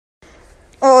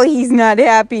Oh, he's not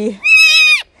happy.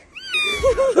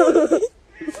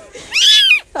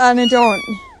 Anna, don't.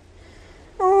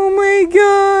 Oh my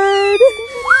God.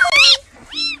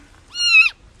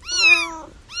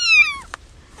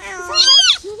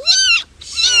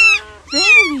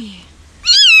 Baby.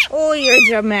 Oh, you're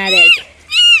dramatic.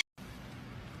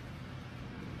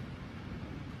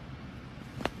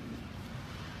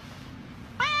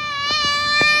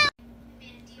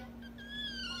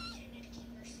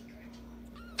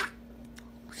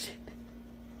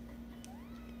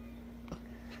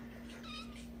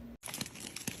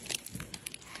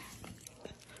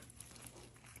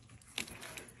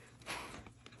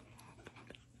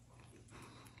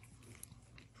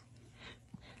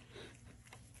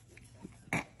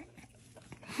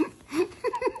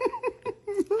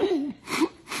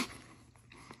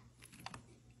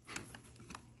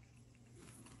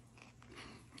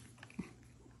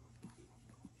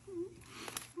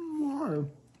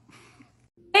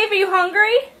 Dave, are you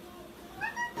hungry?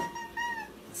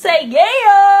 Say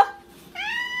yeah!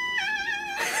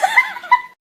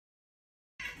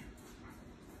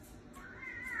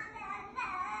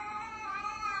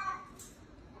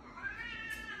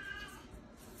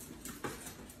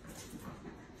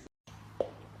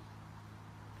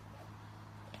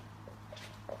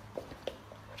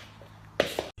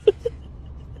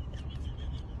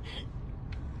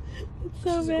 It's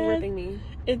so bad. Ripping me.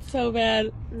 It's so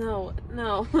bad. No,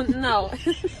 no, no.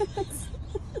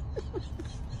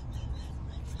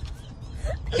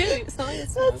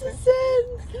 That's a sin.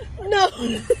 No.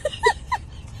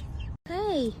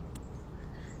 Hey.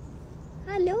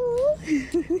 Hello.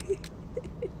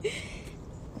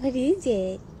 What is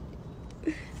it?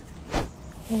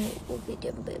 Oh, look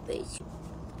at them babies.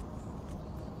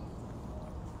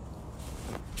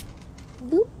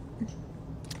 Boop.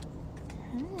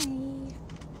 Hi.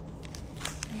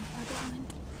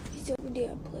 He's over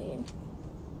there playing.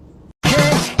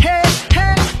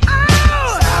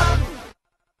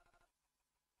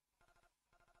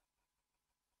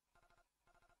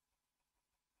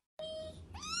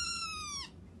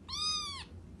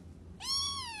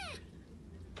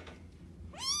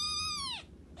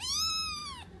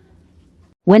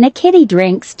 When a kitty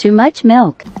drinks too much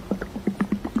milk.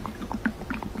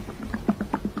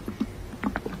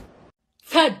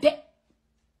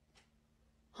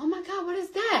 Oh my God, what is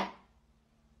that?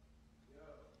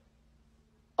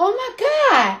 Oh my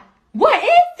God, what is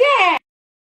that?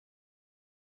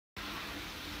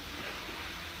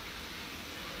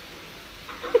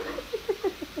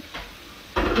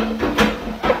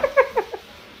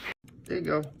 There you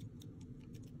go.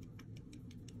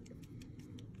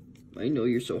 I know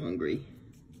you're so hungry.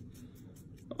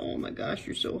 Oh my gosh,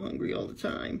 you're so hungry all the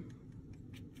time.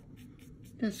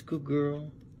 That's a good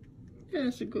girl.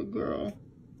 That's a good girl.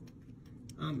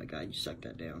 Oh my God, you suck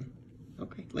that down.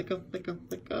 Okay, let go, let go,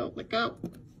 let go, let go.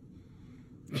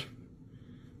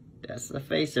 That's the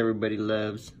face everybody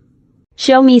loves.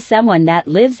 Show me someone that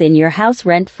lives in your house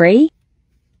rent-free.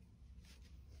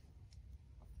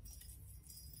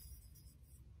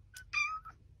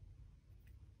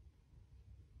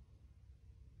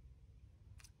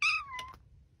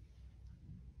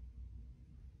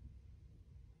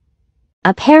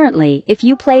 Apparently, if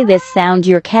you play this sound,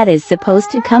 your cat is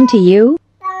supposed to come to you.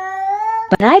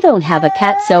 But I don't have a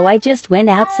cat, so I just went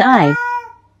outside.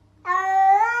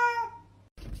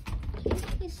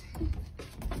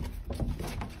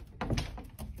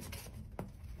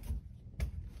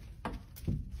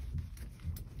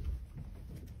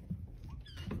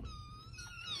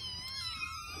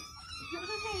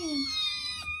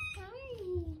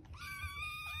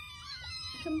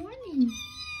 Good morning.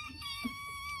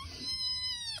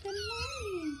 Good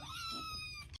morning.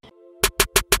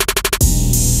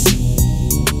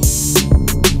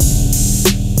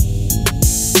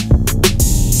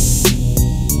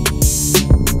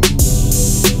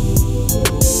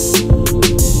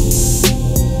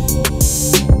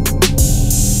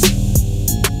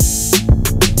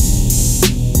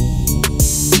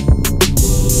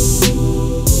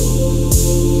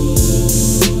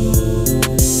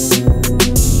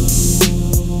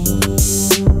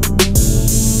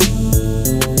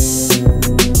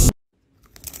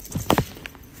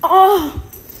 Oh,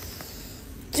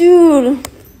 dude,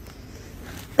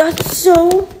 that's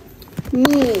so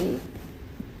mean.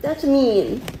 That's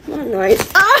mean. Not nice.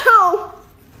 Ow!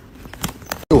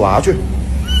 娃去。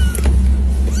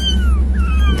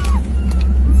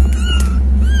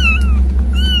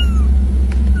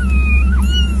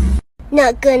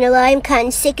 Not gonna lie, I'm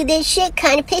kinda sick of this shit,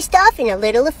 kinda pissed off and a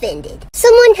little offended.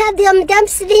 Someone had the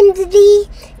audacity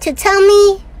to tell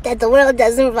me that the world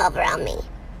doesn't revolve around me.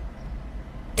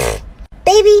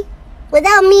 Baby,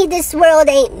 without me, this world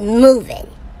ain't moving,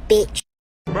 bitch.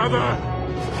 Brother,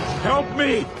 help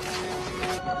me!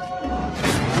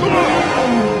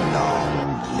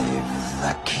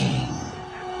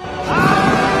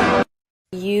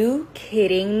 You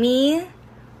kidding me?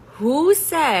 Who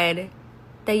said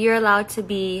that you're allowed to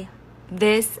be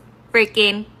this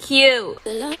freaking cute?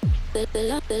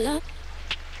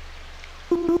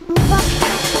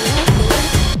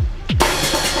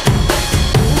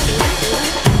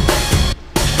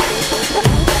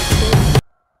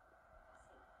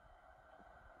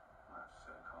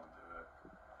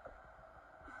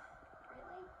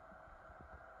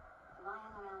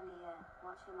 Lying around here,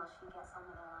 watching while she gets on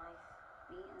with her life,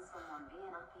 meeting someone,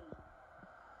 being happy.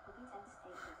 We'll be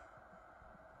devastated.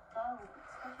 Don't.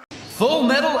 Full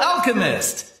Metal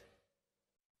Alchemist!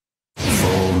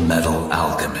 Full Metal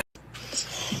Alchemist.